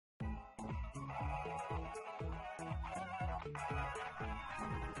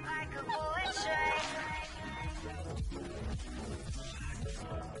Like a bullet train.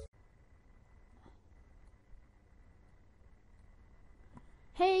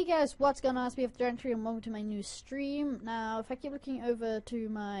 Hey guys, what's going on? It's me after entry and welcome to my new stream. Now, if I keep looking over to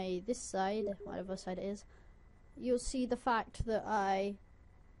my this side, whatever side it is, you'll see the fact that I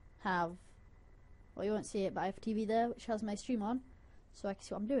have, well, you won't see it, but I have a TV there which has my stream on, so I can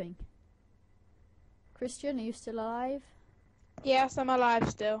see what I'm doing. Christian, are you still alive? Yes, I'm alive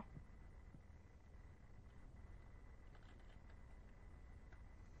still.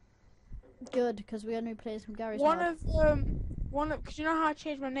 Good, because we're going to be playing some Gary's One mod. of, cause you know how I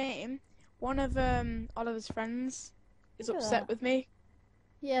changed my name? One of Oliver's friends is Look at upset that. with me.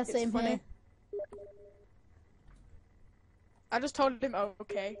 Yeah, It's same funny. here. I just told him, oh,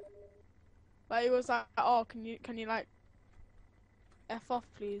 okay. Like, he was like, oh, can you like F off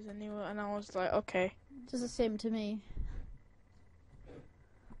please? And I was like, okay. Just the same to me.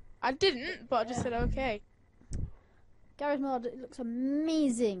 I didn't, but I just said okay. Gary's mod, it looks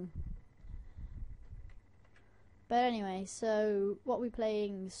amazing. But anyway, so what we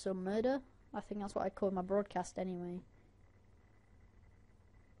playing? Some murder? I think that's what I call my broadcast anyway.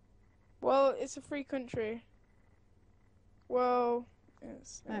 Well, it's a free country. Well,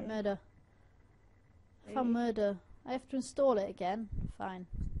 it's Right, murder. I found murder. I have to install it again. Fine,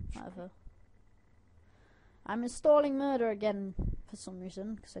 whatever. I'm installing murder again for some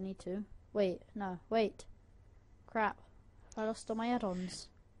reason, because I need to. Wait, no, wait. Crap. I lost all my add-ons.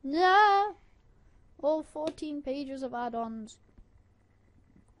 No! All 14 pages of add-ons.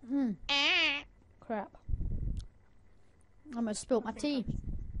 Crap. I almost spilt my tea.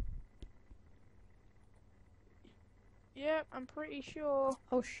 Yep, I'm pretty sure.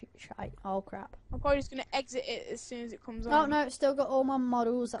 Oh shite. Oh crap. I'm probably just gonna exit it as soon as it comes on. Oh no, it's still got all my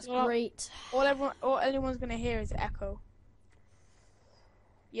models. That's Well, great. All anyone's gonna hear is echo.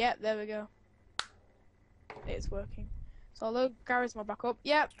 Yep, there we go. It's working. So I'll load Gary's mod back up.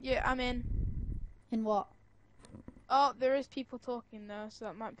 Yep, yeah, I'm in. In what? Oh, there is people talking though, so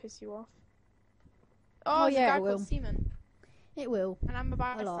that might piss you off. Oh, there's yeah, a guy it will. called Seaman, It will. and I'm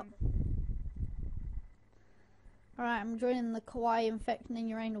about A lot. to. Alright, I'm joining the kawaii infecting in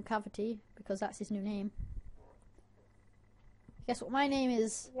your anal cavity because that's his new name. Guess what my name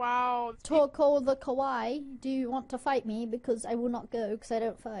is? Wow. Torko the kawaii. Do you want to fight me? Because I will not go because I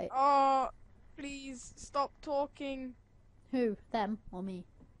don't fight. Oh, please stop talking. Who? Them or me?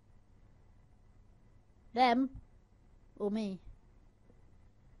 Them or me?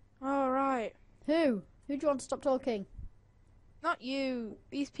 All right. Who? Who do you want to stop talking? Not you.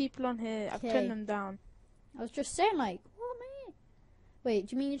 These people on here. I've Okay. turned them down. I was just saying, like, what me? Wait,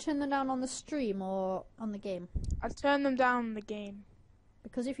 do you mean you turn them down on the stream or on the game? I've turned them down in the game.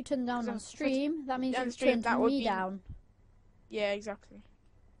 Because if you turn them down on on stream, that means on you've stream, turned that would me be- down. Yeah, exactly.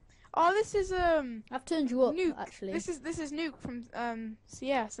 Oh, this is I've turned you up, Nuke. actually. This is Nuke from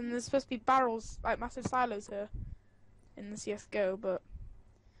CS, and there's supposed to be barrels, like massive silos here in the CS:GO, but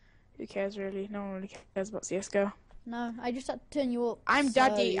who cares really? No one really cares about CS:GO. No, I just had to turn you up. I'm so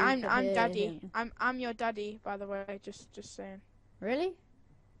daddy. you I'm could hear daddy. him. I'm your daddy, by the way. Just saying. Really?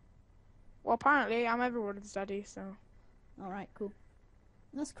 Well, apparently I'm everyone's daddy, so. All right, cool.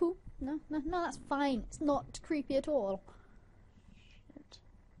 That's cool. No, that's fine. It's not creepy at all.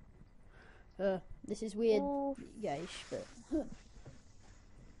 This is weird, Ooh, guys, but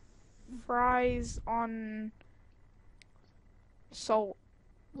fries on salt.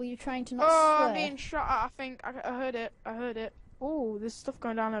 were you trying to not Oh, swear? I'm being shot at. I think I heard it. I heard it. Oh, there's stuff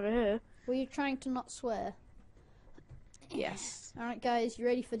going down over here. Were you trying to not swear? Yes. All right, guys, you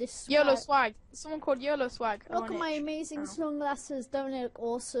ready for this? Swag? YOLO swag. Someone called YOLO swag. Look on at my it. amazing Ow. sunglasses. Don't they look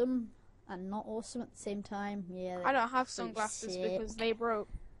awesome and not awesome at the same time? Yeah, I don't have pretty sunglasses sick. because they broke.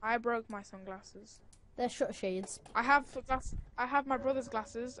 I broke my sunglasses. they're shutter shades. I have my brother's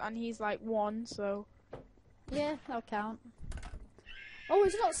glasses, and he's like 1, so Yeah, that'll count. Oh,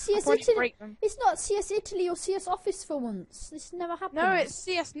 it's not I'll CS probably Italy. break them. It's not CS Italy or CS Office for once. This never happened. No, it's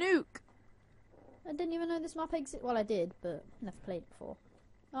CS Nuke. I didn't even know this map existed. Well, I did, but never played it before.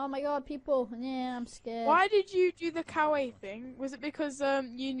 Oh my god, people! Yeah, I'm scared. Why did you do the kawaii thing? Was it because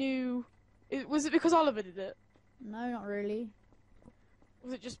you knew? Was it because Oliver did it? No, not really.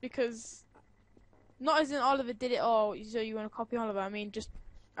 Was it just because? Not as in Oliver did it all, so you want to copy Oliver. I mean, just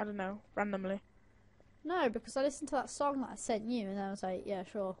I don't know, randomly. No, because I listened to that song that I sent you, and I was like, yeah,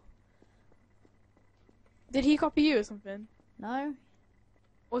 sure. Did he copy you or something? No.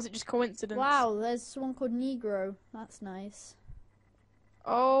 Or was it just coincidence? Wow, there's someone called Negro. That's nice.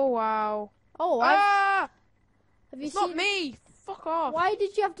 Oh wow. Oh, Ah! have you It's seen? not me. Fuck off. Why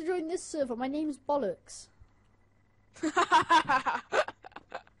did you have to join this server? My name's Bollocks.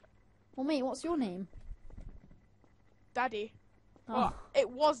 Well, mate, what's your name? Daddy. Oh, Well, it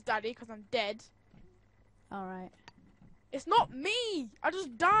was Daddy because I'm dead. alright. It's not me! I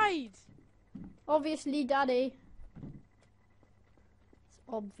just died! Obviously, Daddy.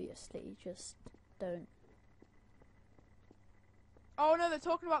 Obviously, just don't. Oh no, they're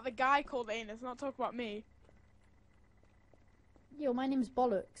talking about the guy called Anus, not talking about me. Yo, my name's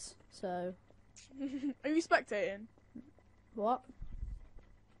Bollocks, so... Are you spectating? What?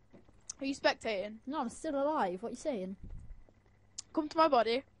 Are you spectating? No, I'm still alive. What are you saying? Come to my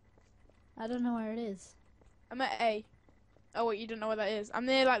body. I don't know where it is. I'm at A. Oh wait, you don't know where that is. I'm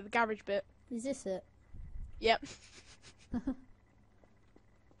near like the garage bit. Is this it? Yep.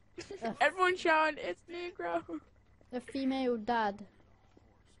 Everyone shouting, it's Negro. A female dad.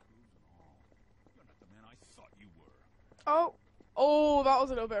 Oh. Oh, that was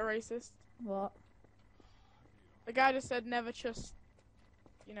a little bit racist. What? The guy just said never trust,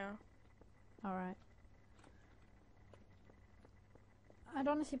 you know. Alright. I'd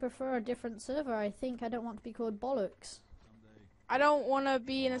honestly prefer a different server. I think I don't want to be called Bollocks. I don't want to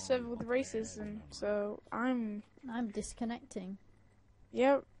be in a server with racism, so I'm disconnecting.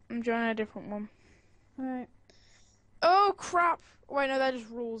 Yep, I'm joining a different one. Alright. Oh crap! Wait, no, they're just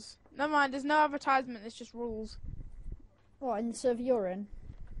rules. Never mind, there's no advertisement, it's just rules. What, in the server you're in?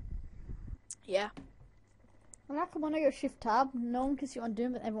 Yeah. I like when I go shift tab, no one can see what I'm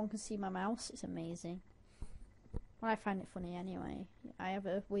doing, but everyone can see my mouse. It's amazing. Well, I find it funny anyway. I have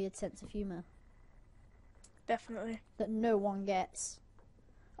a weird sense of humour. Definitely. That no one gets.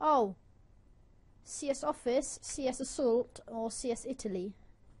 Oh! CS Office, CS Assault, or CS Italy.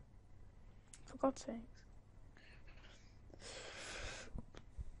 For God's sake.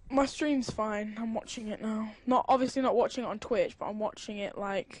 My stream's fine. I'm watching it now. Obviously not watching it on Twitch, but I'm watching it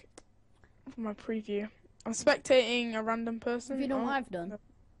like for my preview. I'm spectating a random person. Have you done what I've done?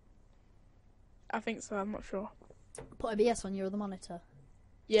 I think so. I'm not sure. Put OBS on your other monitor.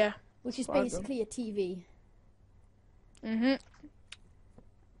 Yeah. Which is That's what I've done. basically a TV. Mhm.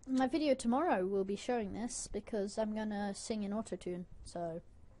 My video tomorrow will be showing this because I'm gonna sing in autotune. So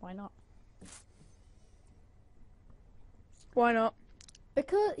why not? Why not?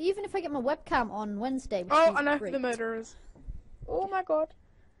 Because even if I get my webcam on Wednesday, which Oh, is I know who great. the murderers. Oh my god.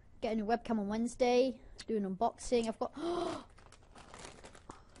 Get a new webcam on Wednesday. Do an unboxing. I've got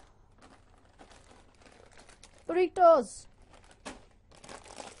burritos.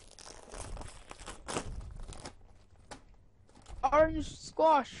 Orange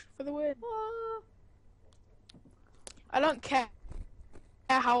squash for the win. Ah. I don't care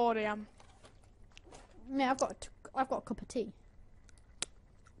how old I am. Yeah, I've got a cup of tea.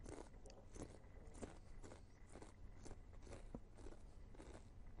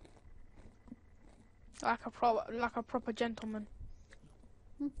 Like a proper gentleman.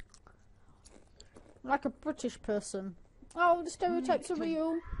 Like a British person. Oh, the stereotypes are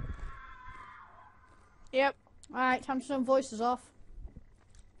real. Yep. Alright, time to turn voices off.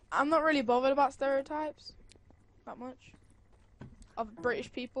 I'm not really bothered about stereotypes that much of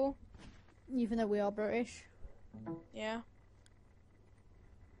British people. Even though we are British. Yeah.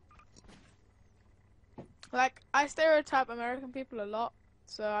 Like, I stereotype American people a lot,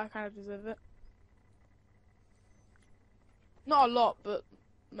 so I kind of deserve it. Not a lot, but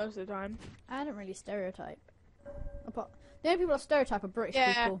most of the time. I don't really stereotype. The only people that stereotype are British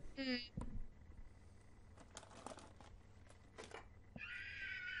people. Mm.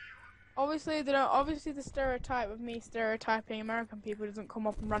 Obviously, they don't. Obviously, the stereotype of me stereotyping American people doesn't come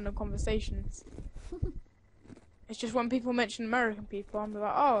up in random conversations. It's just when people mention American people, I'm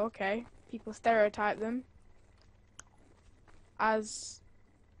like, oh, okay. People stereotype them as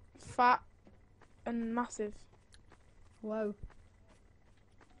fat and massive. Whoa.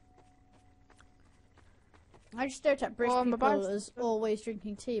 I just stereotype British Well, people as always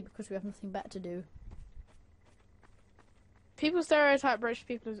drinking tea because we have nothing better to do. People stereotype British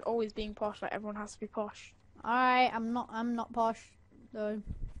people as always being posh, like everyone has to be posh. I'm not posh though.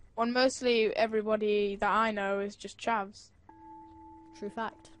 When mostly everybody that I know is just chavs. True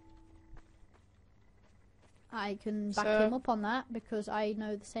fact. I can back So- him up on that because I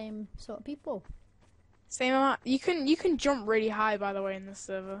know the same sort of people. Same amount. You can jump really high, by the way, in this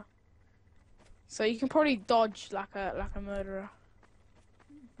server. So you can probably dodge like a murderer.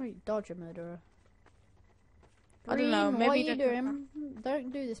 Wait, dodge a murderer. I don't know, Breen, maybe what are you you don't- doing?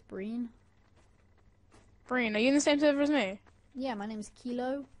 Don't do this, Breen. Breen, are you in the same server as me? Yeah, my name's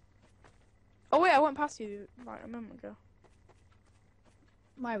Kilo. Oh wait, I went past you like a moment ago.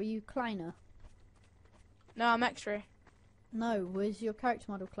 Why were you Kleiner? No, I'm X-ray. No, was your character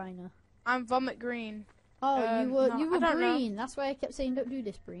model Kleiner? I'm Vomit Green. Oh, No, you I were don't know. Breen. That's why I kept saying don't do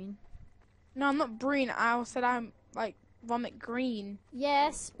this, Breen. No, I'm not Breen. I said I'm like vomit green.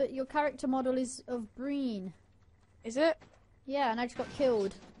 Yes, but your character model is of Breen. Is it? Yeah, and I just got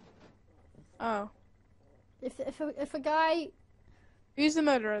killed. Oh. If a guy Who's the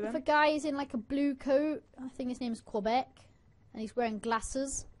murderer if a then? guy is in like a blue coat, I think his name's Quebec, and he's wearing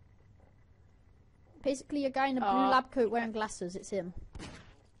glasses. Basically, a guy in a blue lab coat wearing glasses. It's him.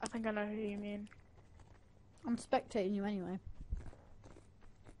 I think I know who you mean. I'm spectating you anyway.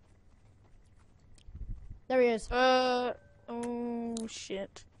 There he is. Oh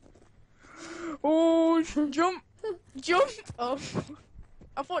shit. Oh, jump! Jump! Oh.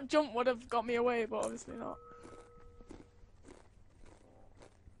 I thought jump would have got me away, but obviously not.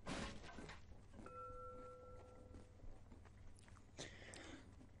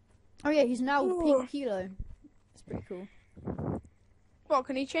 Oh yeah, he's now Ooh. Pink Kilo. That's pretty cool. What,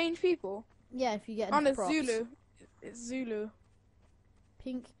 can he change people? Yeah, if you get Oh, enough it's props. Zulu. It's Zulu.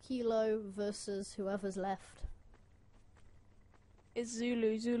 Pink Kilo versus whoever's left. It's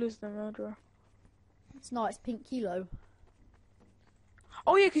Zulu. Zulu's the murderer. It's not, it's Pink Kilo.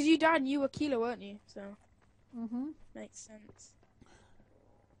 Oh yeah, because you died and you were Kilo, weren't you? So, makes sense.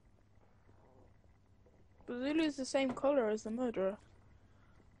 But Zulu's the same colour as the murderer.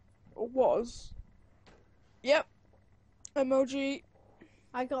 Or was. Yep. Emoji.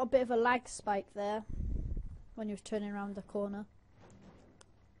 I got a bit of a lag spike there when he was turning around the corner.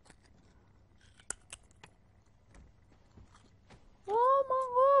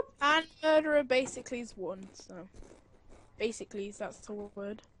 Oh my god! And murderer basically is one, so. Basically, that's the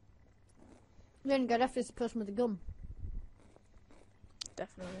word. The only guy left is the person with the gun.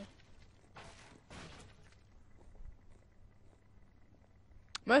 Definitely.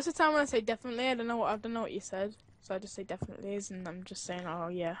 Most of the time when I say definitely, I don't know what you said. So I just say definitely is, and I'm just saying, oh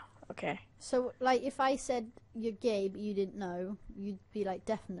yeah, okay. So, like, if I said you're gay but you didn't know, you'd be like,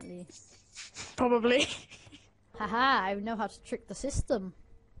 definitely. Probably. Haha, I know how to trick the system.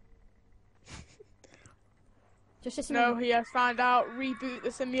 Just say something. No, he has found out. Reboot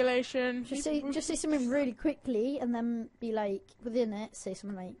the simulation. Just say something really quickly, and then be like, within it, say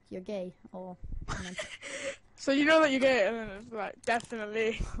something like, you're gay, or... And then... So you know that you're gay, and then it's like,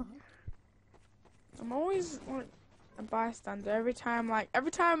 definitely. I'm always like a bystander every time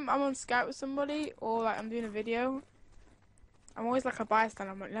I'm on Skype with somebody, or like I'm doing a video. I'm always like a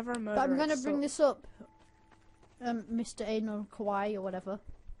bystander. I'm like never a murderer. But I'm gonna bring this up, Mr. Anal Kawaii or whatever.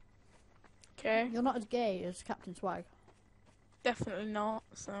 Okay. You're not as gay as Captain Swag. Definitely not.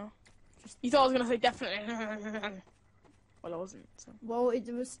 So. You thought I was gonna say definitely. Well, I wasn't. So. Well, it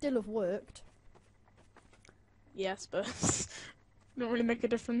would still have worked. Yes, but don't really make a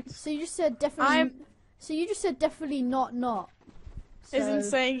difference. So you just said definitely. So you just said definitely not. So, Isn't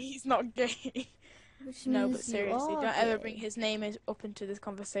saying he's not gay. which No, means but you seriously, are don't ever gay. bring his name up into this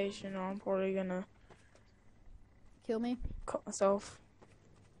conversation, or I'm probably gonna Kill me. cut myself.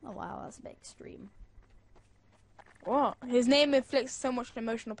 Oh wow, that's a bit extreme. What? His name inflicts so much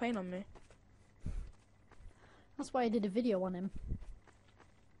emotional pain on me. That's why I did a video on him.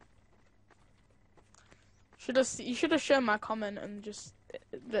 You should have shown my comment and just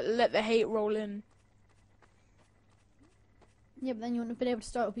let the hate roll in. Yeah, but then you wouldn't have been able to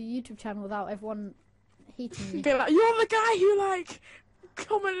start up a YouTube channel without everyone hating you. Be like, you're the guy who like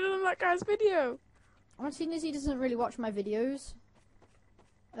commented on that guy's video. Well, seeing as he doesn't really watch my videos,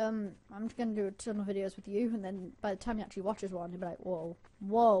 I'm just gonna do a ton of videos with you, and then by the time he actually watches one, he'll be like, whoa,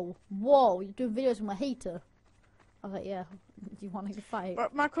 you're doing videos with my hater. I was like, yeah, do you want to fight?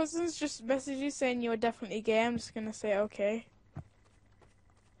 But my cousins just messaged you saying you're definitely gay. I'm just gonna say okay.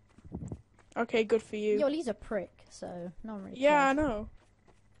 Okay, good for you. Yeah, well, he's a prick, so no one really Yeah, I cares. know.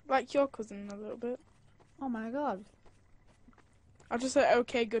 Like your cousin a little bit. Oh my god. I'll just say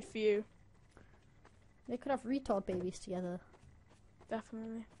okay, good for you. They could have retard babies together.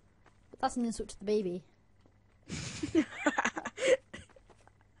 Definitely. But that's an insult to the baby.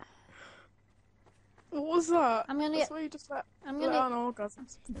 What was that? I'm gonna That's get. why you just like I'm let gonna. out an orgasm.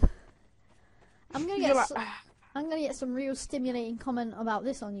 I'm gonna You're get. like, I'm gonna get some real stimulating comment about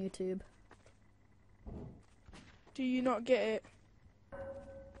this on YouTube. do you not get it?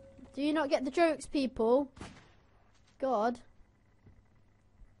 Do you not get the jokes, people? God.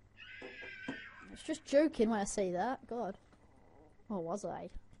 It's just joking when I say that. God. Or was I?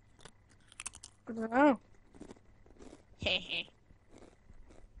 I don't know.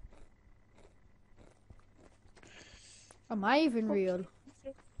 Am I even real?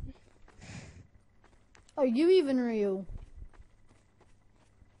 Are you even real?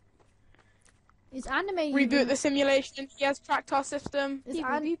 Is anime Reboot even... the simulation. He has tracked our system. Is, Beep,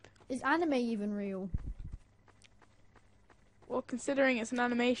 an... beep. is anime even real? Well, considering it's an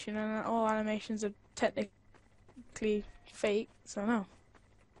animation and all animations are technically fake, so no.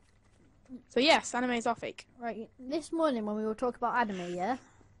 So yes, animes are fake. Right, this morning when we were talking about anime, yeah?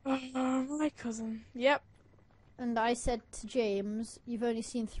 My cousin. Yep. And I said to James, you've only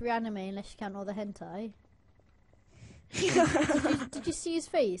seen 3 anime unless you count all the hentai. Did you see his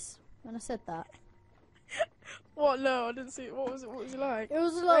face when I said that? What? No, I didn't see it. What was it? What was he like? It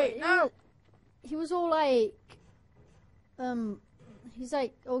was like... Wait, no! He was all like... He's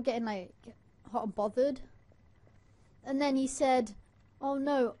like all getting like hot and bothered. And then he said, oh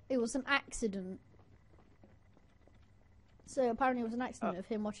no, it was an accident. So apparently it was an accident of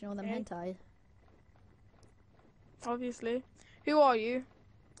him watching all them hentai. Obviously. Who are you?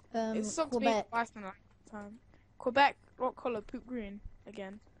 It sucks being Quebec. Iceland at the time. Quebec, what colour? Poop green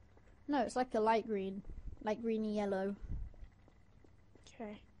again. No, it's like a light green. Like greeny yellow.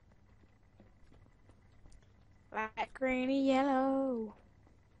 Okay. Light greeny yellow.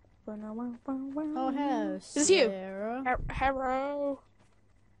 Oh, hello, This is you. Sarah. Hello.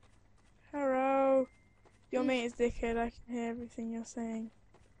 Hello. Your mate is dickhead. I can hear everything you're saying.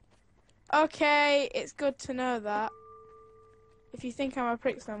 Okay, it's good to know that. If you think I'm a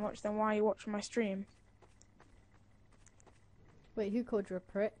prick so much, then why are you watching my stream? Wait, who called you a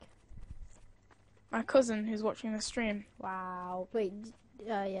prick? My cousin who's watching the stream. Wow. Wait,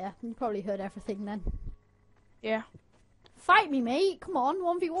 yeah, you probably heard everything then. Yeah. Fight me, mate. Come on,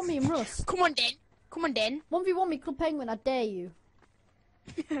 1v1 me and Rust. Come on then. Come on then. 1v1 me, Club Penguin, I dare you.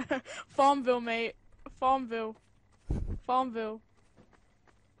 Farmville, mate. Farmville. Farmville.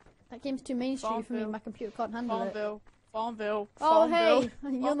 That game's too mainstream for me, Farmville. my computer can't handle it. Farmville. Farmville. Oh, Farmville.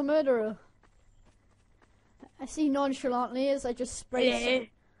 hey, you're the murderer. I see nonchalantly as I just spray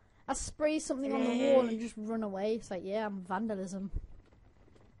I spray something on the wall and just run away. It's like, yeah, I'm vandalism.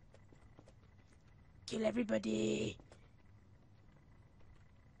 Kill everybody.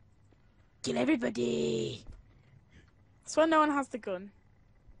 Kill everybody. That's why no one has the gun.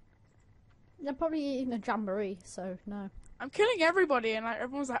 They're probably eating a jamboree, so no. I'm killing everybody, and like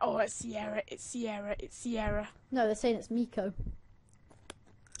everyone's like, "Oh, it's Sierra, it's Sierra, it's Sierra." No, they're saying it's Miko.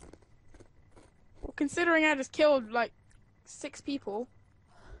 Well, considering I just killed like 6 people.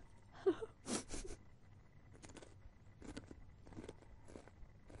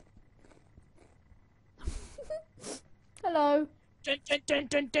 Hello. Dun, dun, dun,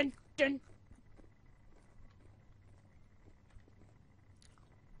 dun, dun, dun.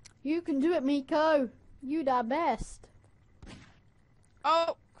 You can do it, Miko. You our best.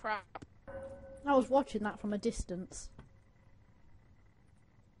 Oh crap! I was watching that from a distance.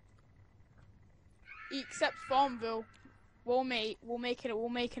 Except Farmville. We'll make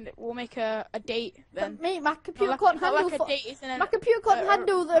a date then. But mate, my computer Not can't like handle a date, isn't it? my computer can't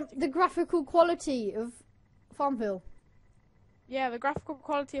handle the graphical quality of Farmville. Yeah, the graphical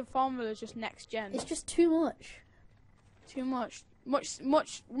quality of Farmville is just next gen. It's just too much. Too much.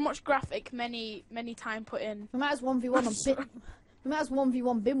 Much graphic, many time put in. We might as 1v1 on bit. We might as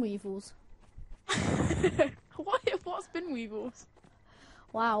 1v1 bin weevils. What's bin weevils?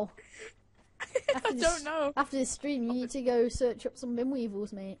 Wow. I don't know. After this stream, you need to go search up some bin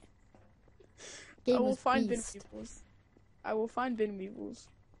weevils, mate. I will find beast. bin weevils. I will find bin weevils.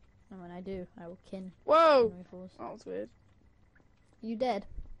 And when I do, I will kin Whoa! bin weevils. That was weird. You dead?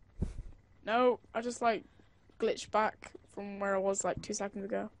 No, I just like glitched back from where I was like 2 seconds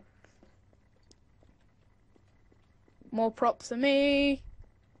ago. More props for me.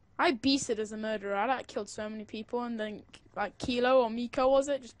 I beasted as a murderer. I like killed so many people, and then like Kilo or Miko was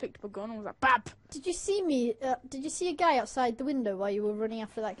it? Just picked up a gun and was like, BAP! Did you see me? Did you see a guy outside the window while you were running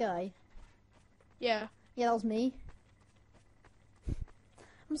after that guy? Yeah. Yeah, that was me.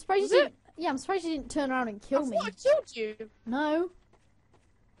 I'm surprised Was you it? didn't. Yeah, I'm surprised you didn't turn around and kill I me. thought I killed you. No.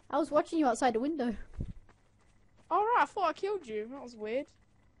 I was watching you outside the window. Alright, I thought I killed you. That was weird.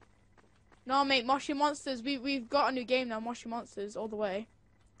 No, mate, Moshi Monsters. We've got a new game now, Moshi Monsters, all the way.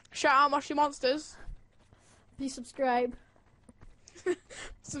 Shout out Moshi Monsters. Please subscribe.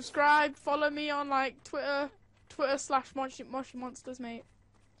 Subscribe, follow me on like Twitter /Moshi Monsters, mate.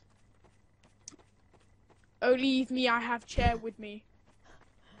 Oh, leave me, I have chair with me.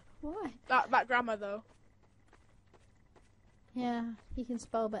 Why? That grammar though. Yeah, he can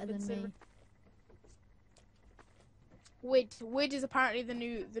spell better than me. Wid is apparently the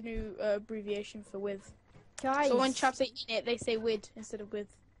new abbreviation for with. Guys. So when chaps say in it, they say wid instead of with.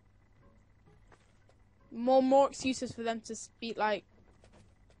 More excuses for them to speak like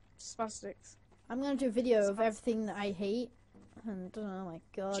spastics. I'm gonna do a video of everything that I hate, and oh my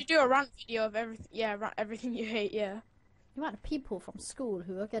god, You should do a rant video of everything. Yeah, everything you hate. Yeah. the amount of people from school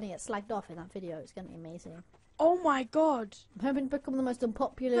who are gonna get slagged off in that video is gonna be amazing. Oh my god! I'm hoping to become the most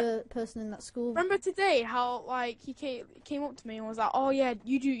unpopular person in that school. Remember today how like he came up to me and was like, "Oh yeah,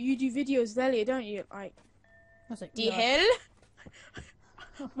 you do videos earlier, don't you?" Like, I was like, the "No." hell?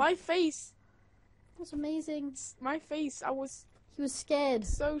 My face. That's amazing. My face. He was scared.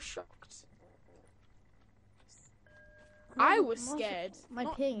 So shocked. I was scared. My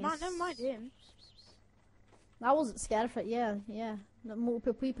Not- ping. Never mind him. I wasn't scared of it. Yeah.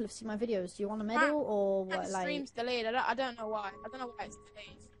 Multiple people have seen my videos. Do you want a medal or The what? Like, stream's delayed. I don't know why. I don't know why it's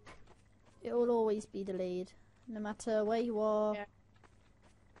delayed. it will always be delayed, no matter where you are. Yeah.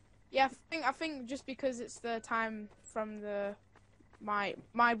 Yeah, I think just because it's the time from my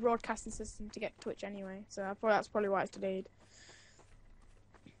broadcasting system to get Twitch anyway, so that's probably why it's delayed.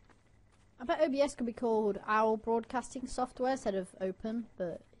 I bet OBS could be called our broadcasting software instead of open,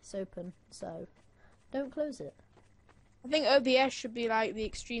 but it's open, so don't close it. I think OBS should be like the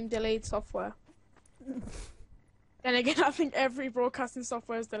extreme delayed software. Then again, I think every broadcasting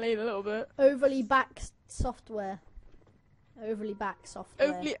software is delayed a little bit. Overly back software. Overly back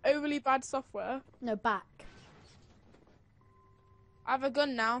software. Overly bad software. No, back. I have a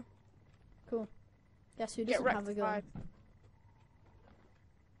gun now. Cool. Guess who Get doesn't have a gun? rectified.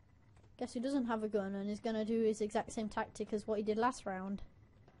 Guess who doesn't have a gun and is gonna do his exact same tactic as what he did last round?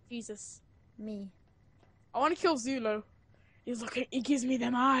 Jesus. Me. I want to kill Zulu. He's looking. He gives me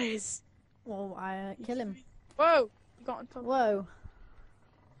them eyes. Well, I kill him. Whoa! You got on top. Whoa.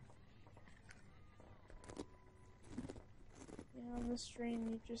 Yeah, on the stream,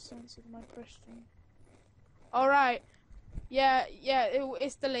 you just answered my question. Alright. Yeah,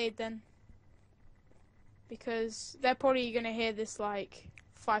 it's delayed then. Because they're probably gonna hear this like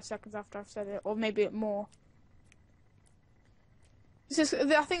 5 seconds after I've said it, or maybe more. I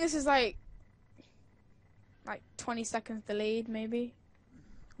think this is like 20 seconds delayed, maybe.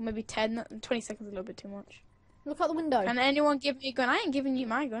 Or maybe 10. 20 seconds is a little bit too much. Look out the window. Can anyone give me a gun? I ain't giving you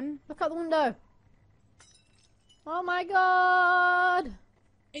my gun. Look out the window. Oh my god!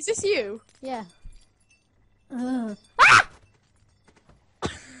 Is this you? Yeah.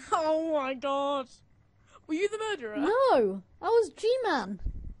 Oh my god. Were you the murderer? No! I was G-Man.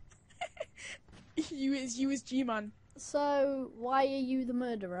 You was G-Man. So, why are you the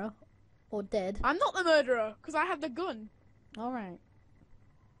murderer? Or dead? I'm not the murderer, because I had the gun. Alright.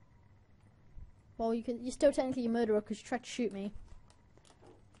 Well, you're still technically a murderer because you tried to shoot me.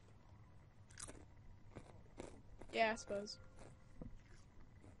 Yeah, I suppose.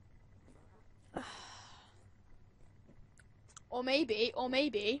 Or maybe,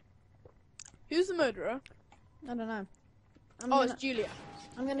 who's the murderer? I don't know. It's Julia.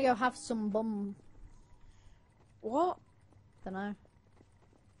 I'm gonna go have some bum. What? Don't know.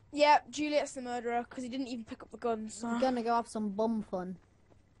 Yeah, Juliet's the murderer, because he didn't even pick up the gun, so... I'm gonna go have some bum fun.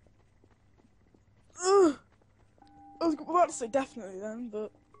 Ugh. I was about to say definitely then,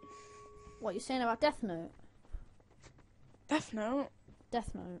 but... What, you saying about Death Note? Death Note?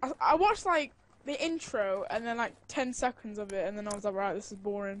 Death Note. I watched, like, the intro, and then, like, 10 seconds of it, and then I was like, right, this is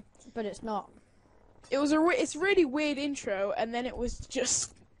boring. But it's not. It's a really weird intro, and then it was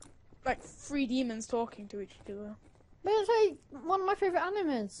just, like, 3 demons talking to each other. But it's like one of my favourite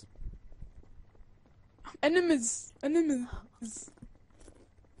animes. Enemies.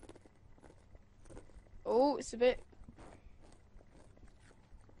 Oh, it's a bit...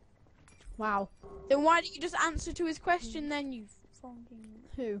 Wow. Then why didn't you just answer to his question then, you fucking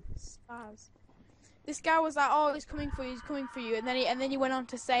Who? spaz? This guy was like, oh, he's coming for you, and then he went on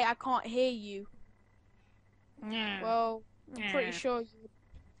to say, I can't hear you. Yeah. Well, I'm pretty sure you...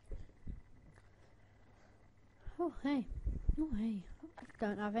 Oh, hey. Oh, hey. I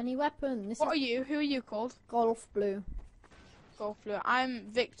don't have any weapon. This What is are you? Who are you called? Golf Blue. Golf Blue.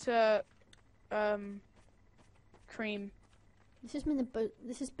 I'm Victor, Cream. This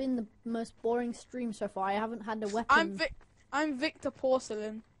has been the most boring stream so far. I haven't had a weapon. I'm Victor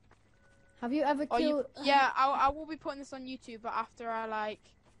Porcelain. Have you ever killed... Yeah, I will be putting this on YouTube, but after I, like,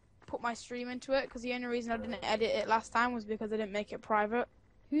 put my stream into it, because the only reason I didn't edit it last time was because I didn't make it private.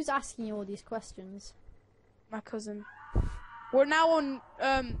 Who's asking you all these questions? My cousin. We're now on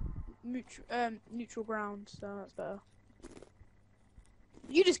neutral ground, so that's better.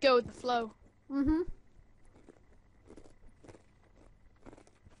 You just go with the flow. Mm-hmm.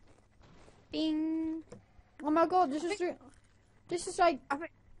 Bing. Oh my god, this is like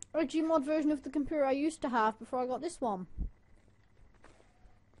a Gmod version of the computer I used to have before I got this one.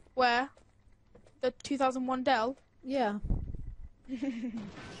 Where? The 2001 Dell? Yeah.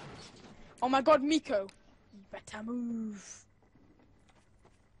 Oh my god, Miko. You better move.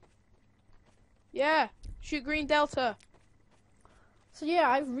 Yeah. Shoot green Delta. So yeah,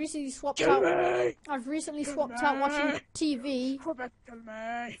 I've recently swapped Kill out. me! I've recently swapped out watching TV Quebec, kill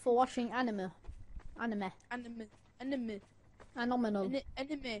me! for watching anime. Anime. Anominal.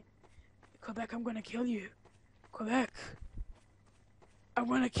 Anime. Quebec, I'm gonna kill you. Quebec. I'm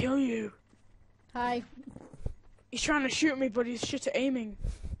gonna kill you. Hi. He's trying to shoot me, but he's shit at aiming.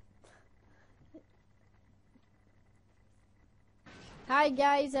 Hi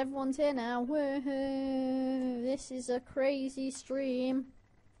guys, everyone's here now. Woohoo! This is a crazy stream.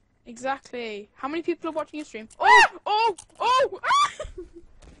 Exactly. How many people are watching your stream? Oh! Oh! Oh! Ah!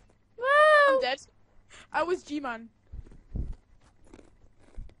 I'm dead. I was G-Man.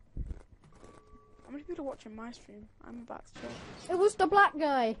 How many people are watching my stream? I'm about to check. It was the black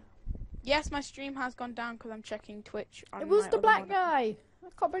guy. Yes, my stream has gone down because I'm checking Twitch. It was the black guy. I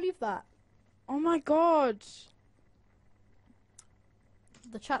can't believe that. Oh my god.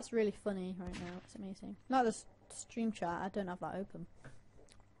 The chat's really funny right now. It's amazing. Not the stream chat. I don't have that open.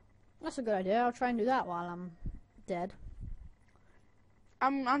 That's a good idea. I'll try and do that while I'm dead.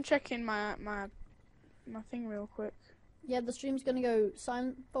 I'm checking my thing real quick. Yeah, the stream's gonna go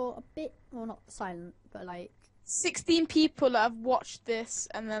silent for a bit. Well, not silent, but like 16 people that have watched this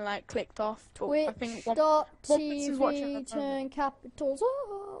and then like clicked off. I think one person's watching Twitch.tv at the turn moment. capitals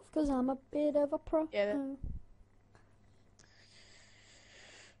off because I'm a bit of a pro. Yeah.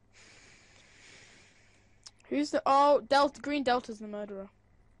 Who's the Green Delta's the murderer.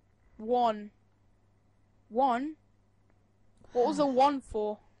 One. What was the one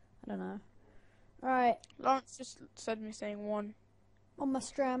for? I don't know. Alright, Lawrence just said me saying one. on my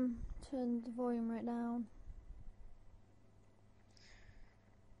stream, turn the volume right down.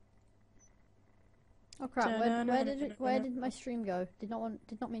 Oh crap! Where did my stream go? Did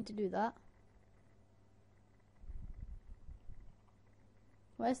not mean to do that.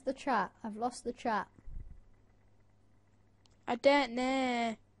 Where's the chat? I've lost the chat. I don't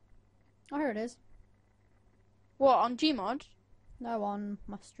know. Oh, here it is. What, on Gmod? No, on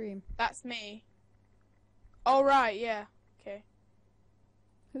my stream. That's me. Oh right, yeah. Okay.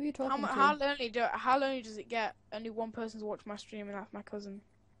 Who are you talking to? How lonely does it get? Only one person's watched my stream, and that's my cousin.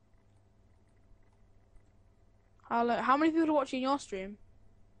 How many people are watching your stream?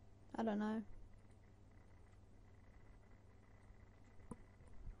 I don't know.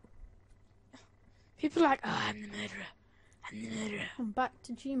 People are like, oh, I'm the murderer. I'm the murderer. I'm back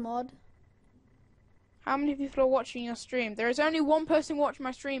to Gmod. How many people are watching your stream? There is only one person watching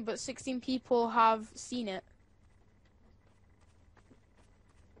my stream, but 16 people have seen it.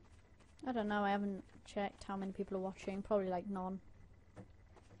 I don't know. I haven't checked how many people are watching. Probably like none.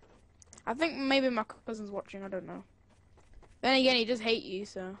 I think maybe my cousin's watching. I don't know. Then again, he does hate you,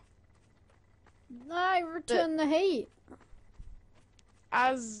 so. I return the hate.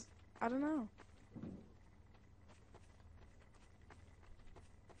 I don't know.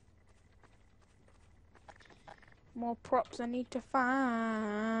 More props I need to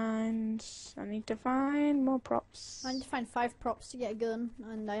find. I need to find more props. I need to find 5 props to get a gun,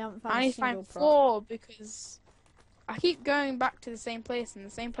 and I haven't found I a need to single find prop. 4 because I keep going back to the same place, and the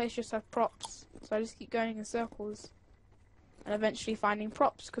same place just has props. So I just keep going in circles, and eventually finding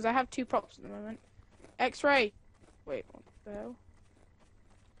props because I have 2 props at the moment. X-ray. Wait, what the hell?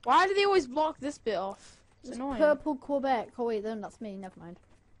 Why do they always block this bit off? It's annoying. Purple Quebec. Oh wait, then that's me. Never mind.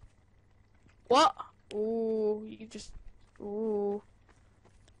 What? Ooh, you just. Ooh.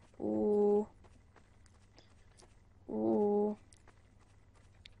 Ooh. Ooh.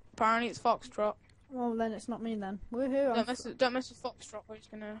 Apparently it's Foxtrot. Well, then it's not me then. Woohoo! Don't mess with Foxtrot. We're just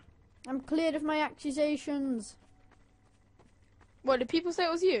gonna. I'm cleared of my accusations. What, did people say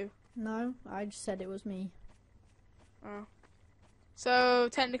it was you? No, I just said it was me. Oh. So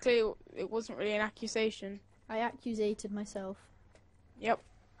technically, it wasn't really an accusation. I accusated myself. Yep.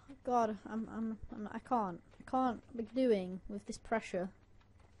 God, I can't be doing with this pressure.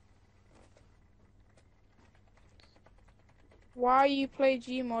 Why you play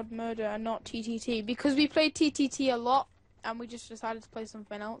Gmod Murder and not TTT? Because we played TTT a lot, and we just decided to play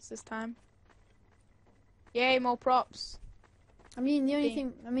something else this time. Yay, more props. I mean, the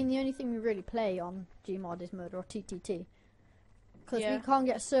only thing we really play on Gmod is Murder or TTT. Because we can't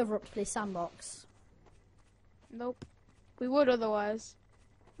get a server up to play Sandbox. Nope. We would otherwise.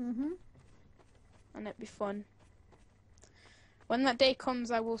 Mhm. And it'd be fun. When that day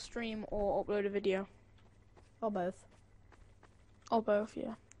comes, I will stream or upload a video. Or both. Or both,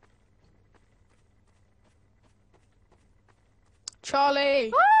 yeah.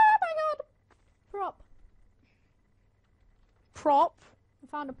 Charlie! Oh my god! Prop. Prop? I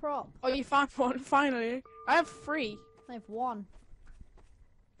found a prop. Oh, you found one, finally. I have 3. I have 1.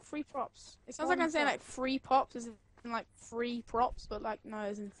 3 props. It sounds like I'm saying like 3 pops. Is it like 3 props, but like no,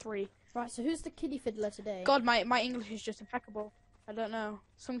 it's in 3. Right, so who's the kiddie fiddler today? God, my English is just impeccable. I don't know.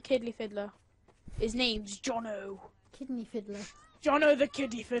 Some kiddly fiddler. His name's Jono. Kidney fiddler. Jono the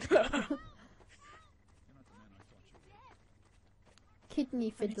kiddie fiddler. Kidney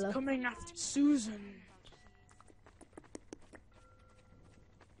And fiddler. he's coming after Susan.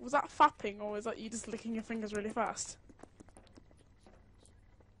 Was that fapping, or was that you just licking your fingers really fast?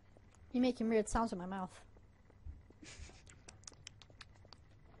 You're making weird sounds in my mouth.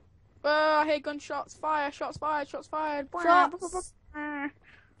 Oh, I hear gunshots. Fire! Shots fired! Shots fired! Shots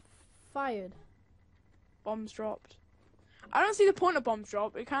fired. Bombs dropped. I don't see the point of bombs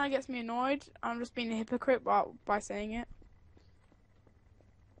drop. It kind of gets me annoyed. I'm just being a hypocrite by saying it.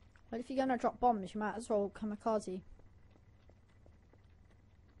 But if you're gonna drop bombs, you might as well kamikaze.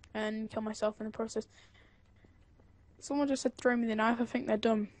 And kill myself in the process. Someone just said throw me the knife. I think they're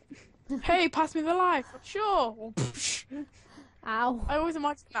dumb. Hey, pass me the knife. Sure. Ow. I always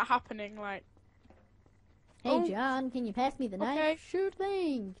imagine that happening. Like, Hey, oh. John, can you pass me the knife? Okay. Sure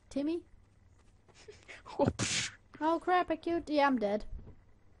thing, Timmy. Oh crap! I killed. Yeah, I'm dead.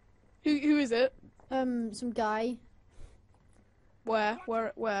 Who is it? Some guy. Where?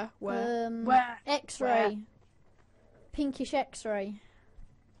 Where? X-ray. Where? Pinkish X-ray.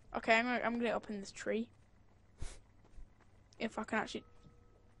 Okay, I'm gonna get up in this tree. If I can actually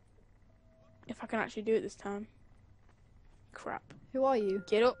do it this time. Crap. Who are you?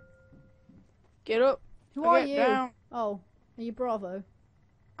 Get up. Get up. Who are Get you? down. Oh, are you Bravo?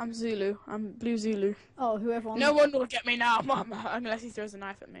 I'm Zulu. I'm Blue Zulu. Oh, whoever. No one will get me now, Mama, unless he throws a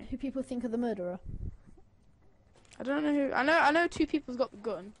knife at me. Who people think are the murderer? I don't know who. I know 2 people's got the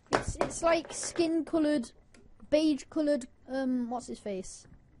gun. It's like skin-coloured, beige-coloured. What's his face?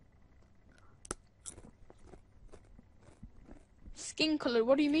 Skin colour.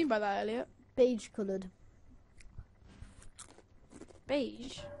 What do you mean by that, Elliot? Beige-coloured.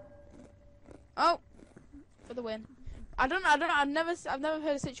 Beige. Oh, for the win. I've never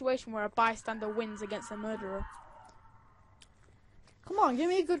heard a situation where a bystander wins against a murderer. Come on, give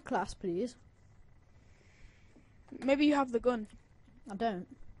me a good class, please. Maybe you have the gun. I don't.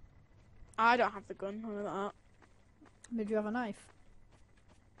 I don't have the gun. I know that. Did you have a knife?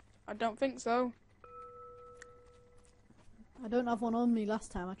 I don't think so. I don't have one on me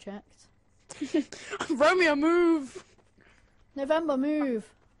last time I checked. Romeo, move! November,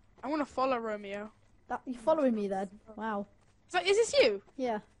 move! I want to follow Romeo. You're following me then? Wow. Is this you?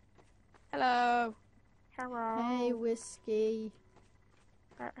 Yeah. Hello. Hello. Hey, whiskey.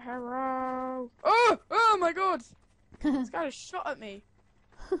 Hello. Oh my God! This guy just shot at me.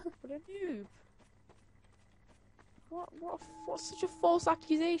 What a noob. What's such a false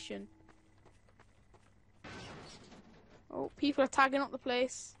accusation? Oh, people are tagging up the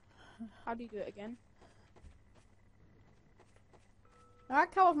place. How do you do it again? I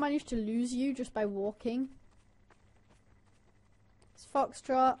like how I've managed to lose you just by walking. It's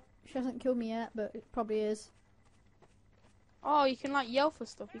Foxtrot. She hasn't killed me yet, but it probably is. Oh, you can like yell for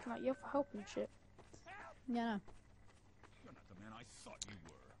stuff. You can like yell for help and shit. Yeah, no. You're not the man I thought you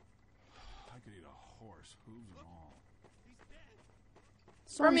were. I could eat a horse, hooves and all.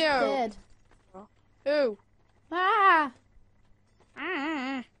 Someone's Romeo! dead. Who? Ah!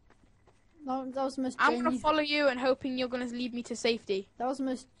 Mm. That was the most I'm gonna genuine. follow you and hoping you're gonna lead me to safety. That was the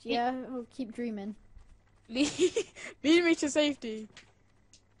most. Yeah, I'll keep dreaming. Lead me to safety.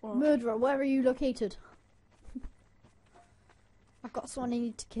 What? Murderer, where are you located? I've got someone I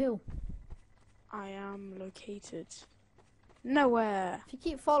need to kill. I am located nowhere. If you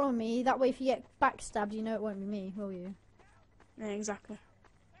keep following me, that way if you get backstabbed, you know it won't be me, will you? Yeah, exactly.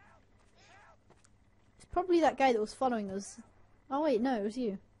 It's probably that guy that was following us. Oh wait, no, it was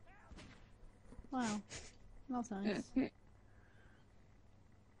you. Wow. That's nice.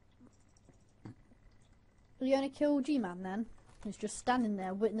 Are you gonna kill G-Man then? He's just standing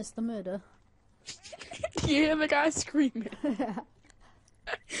there, witness the murder. You hear the guy screaming?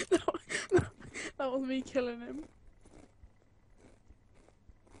 That was me killing him.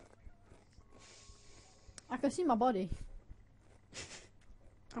 I can see my body.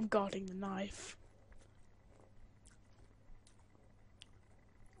 I'm guarding the knife.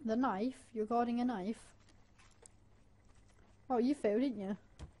 The knife? You're guarding a knife? Oh, you failed, didn't you?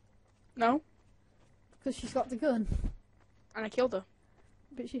 No, Because she's got the gun. and I killed her.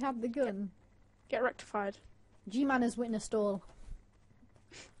 But she had the gun. Get rectified. G-Man has witnessed all.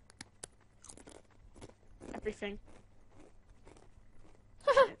 Everything.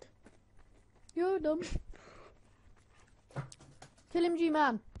 You're dumb. Kill him,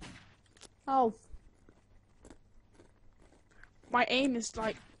 G-Man. Oh. My aim is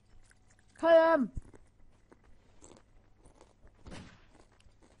like Kill him.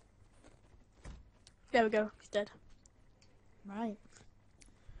 There we go. He's dead. Right.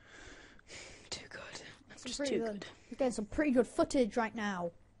 Too good. Just too good. We're getting some pretty good footage right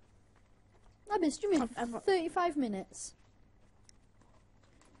now. I've been streaming for 35 minutes.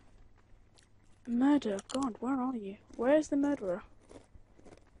 Murder? God, where are you? Where's the murderer?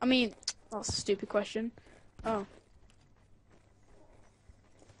 I mean, that's a stupid question. Oh.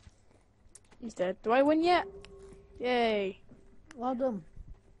 He's dead. Do I win yet? Yay. Well done.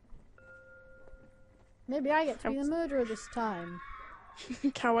 Maybe I get to be the murderer this time.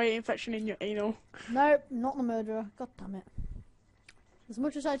 Kawaii infection in your anal. Nope, not the murderer. God damn it. As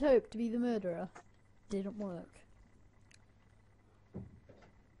much as I'd hoped to be the murderer, didn't work.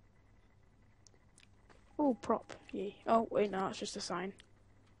 Oh, prop. Yay. Oh, wait, no, it's just a sign.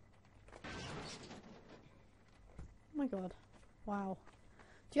 Oh my god. Wow.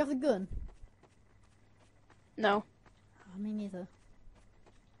 Do you have the gun? No. Oh, me neither.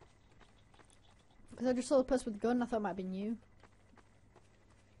 Because I just saw the person with the gun and I thought it might have been you.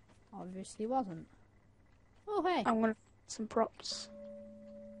 Obviously wasn't. Oh, hey. I'm gonna some props.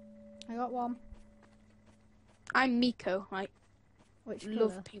 I got one. I'm Miko, like Which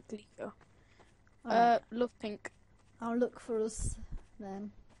love colour? pink Liko. Alright. Love pink. I'll look for us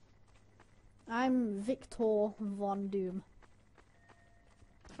then. I'm Victor Von Doom.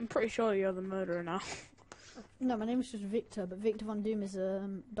 I'm pretty sure you're the murderer now. No, my name is just Victor, but Victor Von Doom is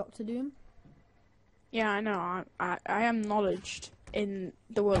Doctor Doom. Yeah, I know. I am knowledged in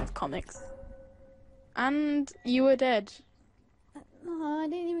the world of comics. And you were dead. No, I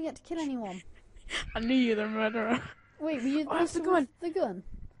didn't even get to kill anyone. I knew you were the murderer. Wait, were you Oh, that's the person gun. with the gun?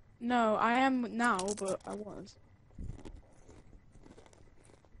 No, I am now, but I was.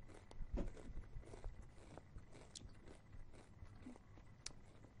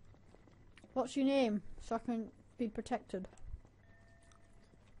 What's your name? So I can be protected.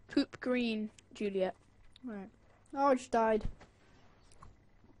 Poop Green, Juliet. Right. Oh, I just died.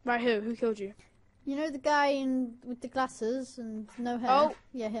 By who? Who killed you? You know the guy with the glasses and no hair? Oh.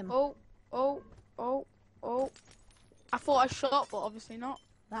 Yeah, him. Oh. I thought I shot, but obviously not.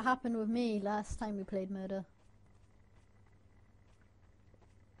 That happened with me last time we played Murder.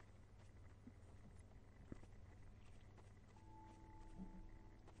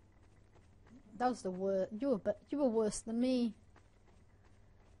 That was the worst. You were worse than me.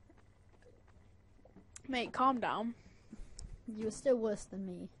 Mate, calm down. You were still worse than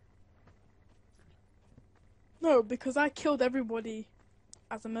me. No, because I killed everybody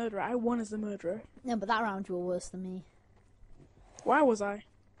as a murderer. I won as a murderer. No, but that round you were worse than me. Why was I?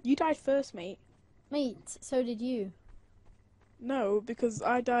 You died first, mate. Mate, so did you. No, because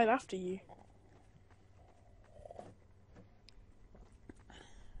I died after you.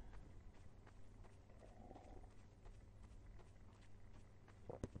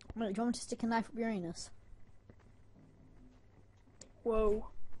 Wait, do you want me to stick a knife up your anus? Whoa.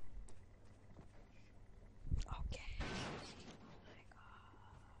 Okay. Oh my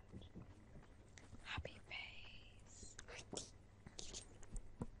god. Happy face.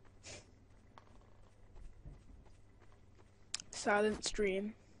 Silent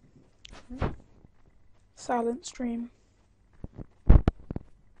stream. Silent stream.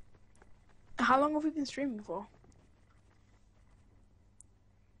 How long have we been streaming for?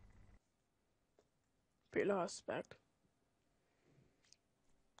 Pretty low, I suspect.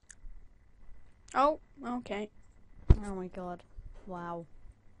 Oh, okay. Oh my god. Wow.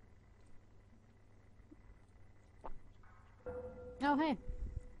 Oh, hey.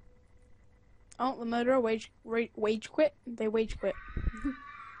 Oh, the murderer wage quit. They wage quit.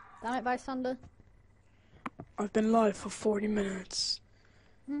 Damn it, bystander. I've been live for 40 minutes.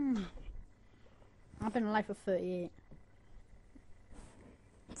 I've been alive for 38.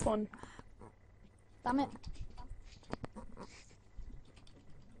 Fun. Damn it.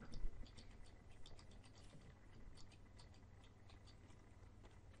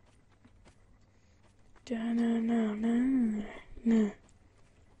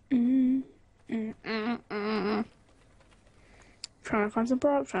 Trying to find some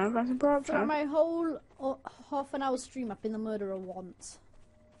props, Throughout my whole half an hour stream, I've been the murderer once.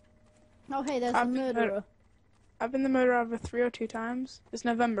 Oh, hey, there's the murderer. I've been the murderer over 3 or 2 times. It's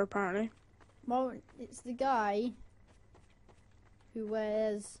November, apparently. Well, it's the guy who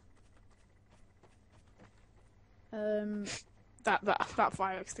wears that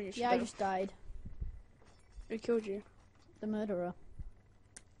fire extinguisher. yeah, I just died. Who killed you? The murderer.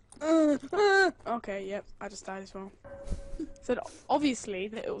 Okay, yep, I just died as well. Said obviously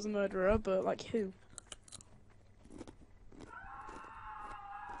that it was a murderer, but like who?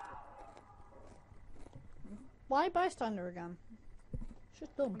 Why bystander again?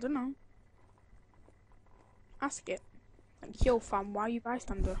 Just I dumb. don't know. Ask it. Like, yo, fam, why are you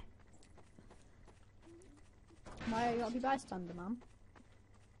bystander? Why you gotta be bystander, man?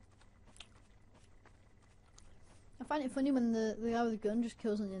 I find it funny when the guy with the gun just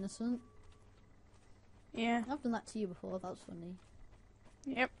kills an innocent. Yeah. I've done that to you before, that's funny.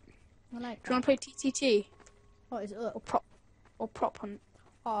 Yep. I like Do you want to play TTT? What is it? Or prop hunt?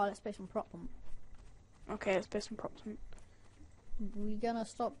 Oh, let's play some prop hunt. Okay, let's play some prop hunt. We gonna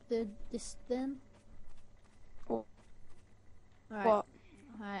stop this then? What? Alright. What?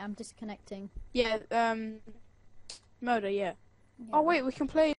 Alright, I'm disconnecting. Yeah, murder, yeah. Yeah. Oh wait, we can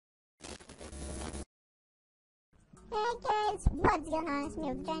play. Hey guys, what's going on? It's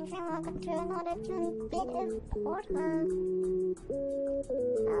me, James, and welcome to another tune bit of Portland.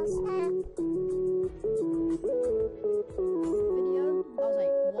 Oh snap. Video? I was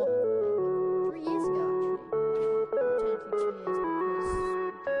like, what? Like, 3 years ago, actually. Technically 2 years.